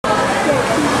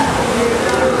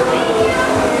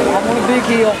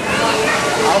big hill. I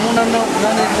want to know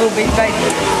none of this little big baby.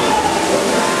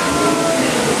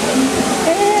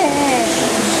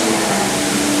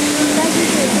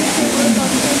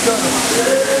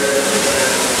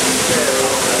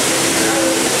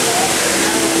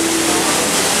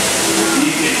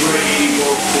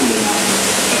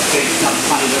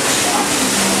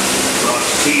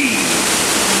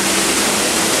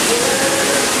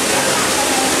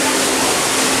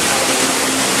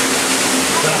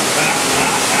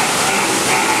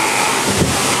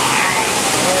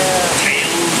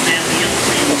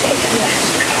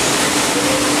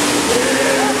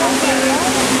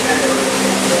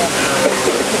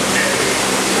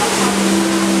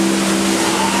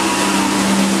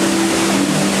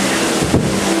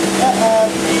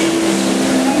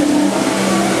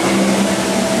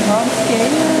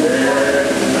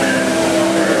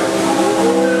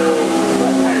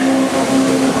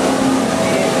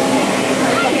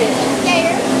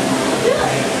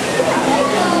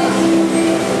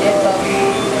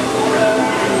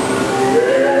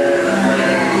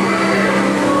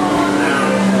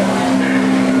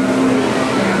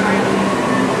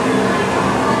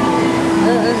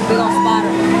 Big old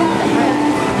spider.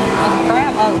 That's a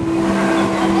crab. Oh.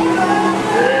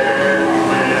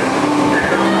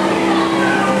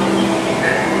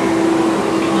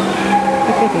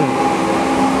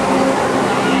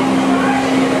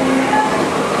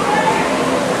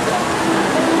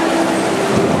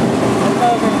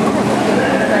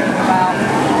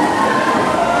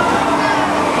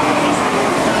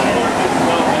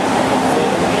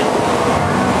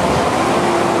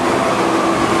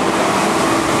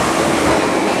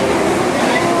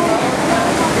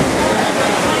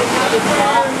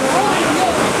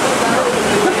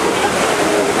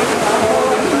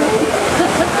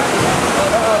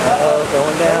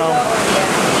 Going down.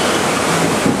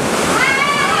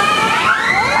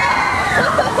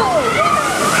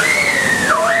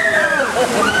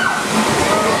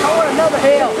 I want another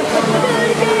hill.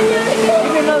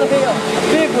 Give me another hill.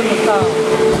 A big one this time.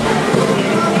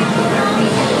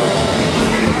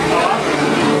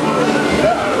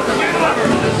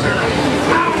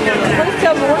 Please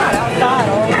tell me we're not outside,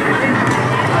 are we?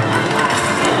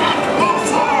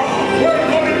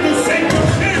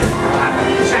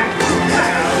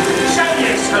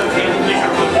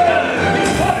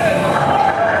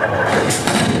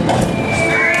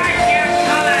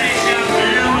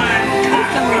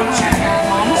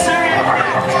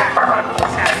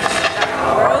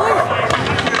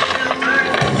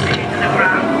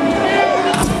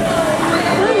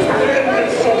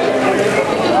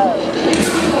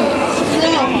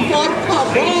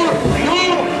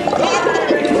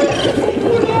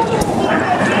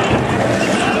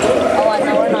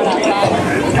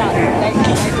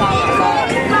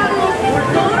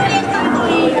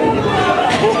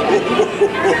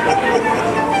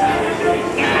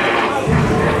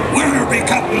 Where be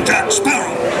Captain Jack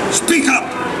Sparrow? Speak up!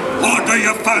 Or do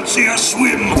you fancy a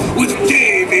swim with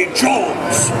Davy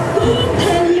Jones?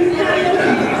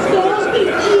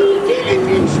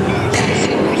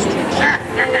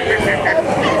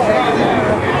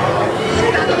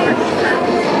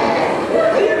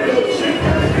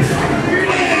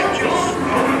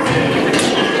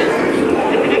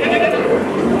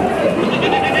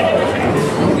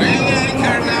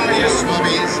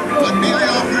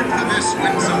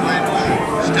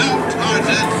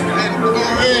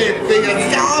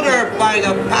 By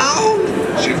the pound?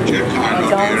 Shift your cargo,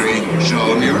 dearie.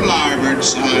 Show 'em your larboard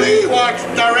side. We watch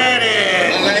the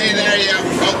ready. Lay there, you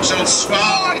forecastle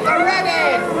swell. The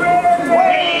ready.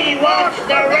 We watch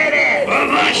the ready.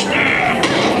 Master!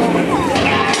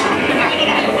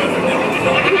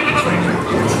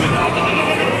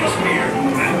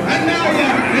 And now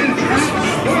you're in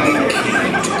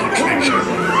treasure.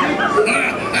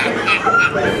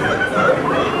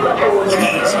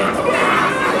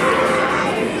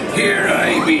 Here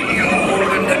I be,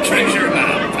 holding the treasure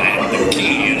map and the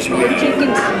key as well. What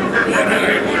I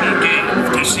wouldn't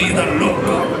give to see the look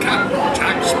on Captain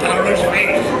Jack Sparrow's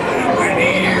face when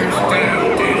he hears down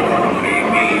to only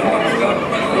me what's gonna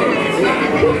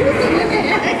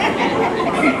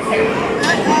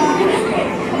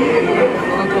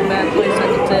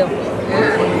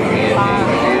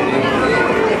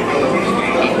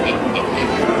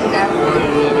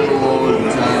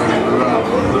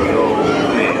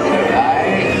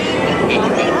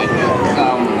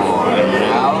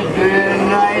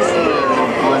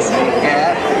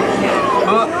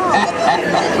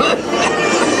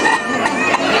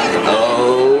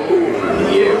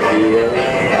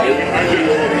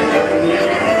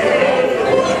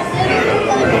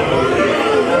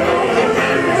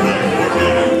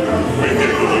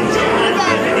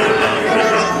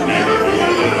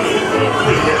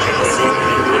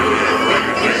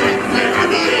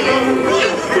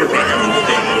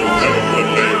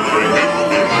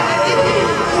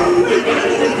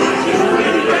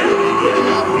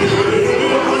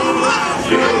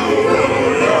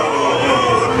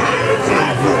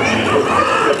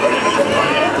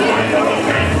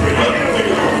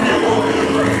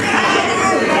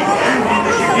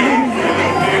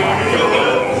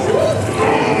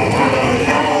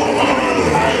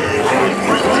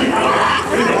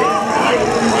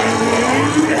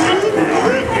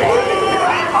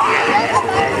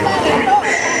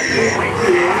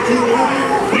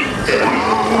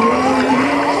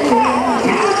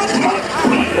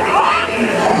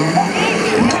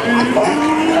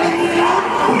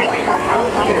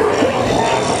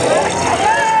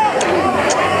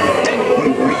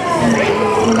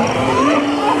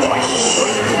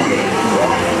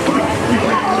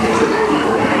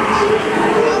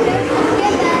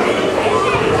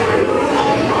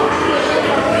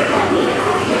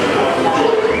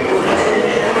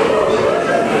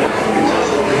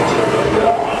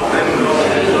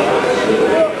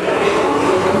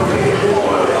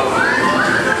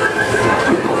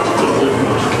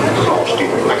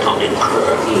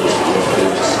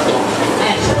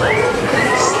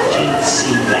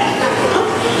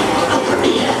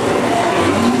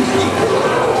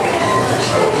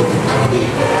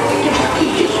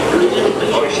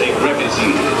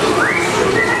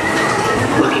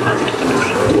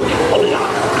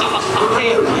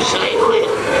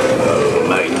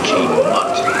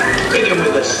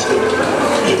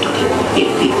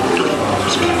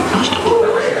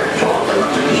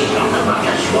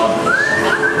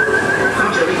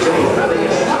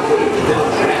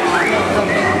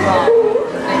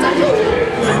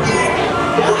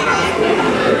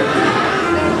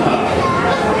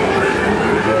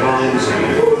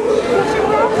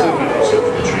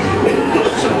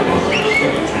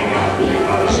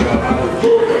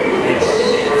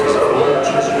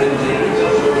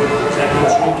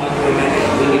much room left remaining.